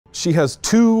She has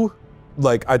two,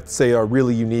 like I'd say, are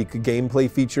really unique gameplay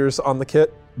features on the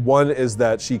kit. One is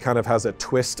that she kind of has a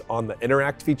twist on the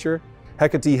interact feature.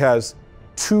 Hecate has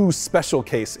two special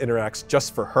case interacts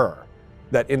just for her,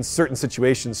 that in certain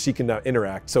situations she can now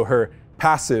interact. So her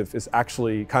passive is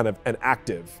actually kind of an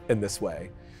active in this way.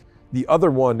 The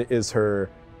other one is her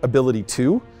ability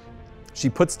 2. She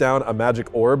puts down a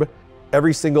magic orb.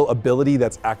 Every single ability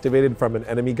that's activated from an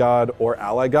enemy god or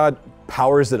ally god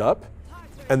powers it up,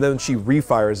 and then she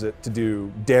refires it to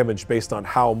do damage based on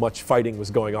how much fighting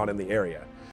was going on in the area.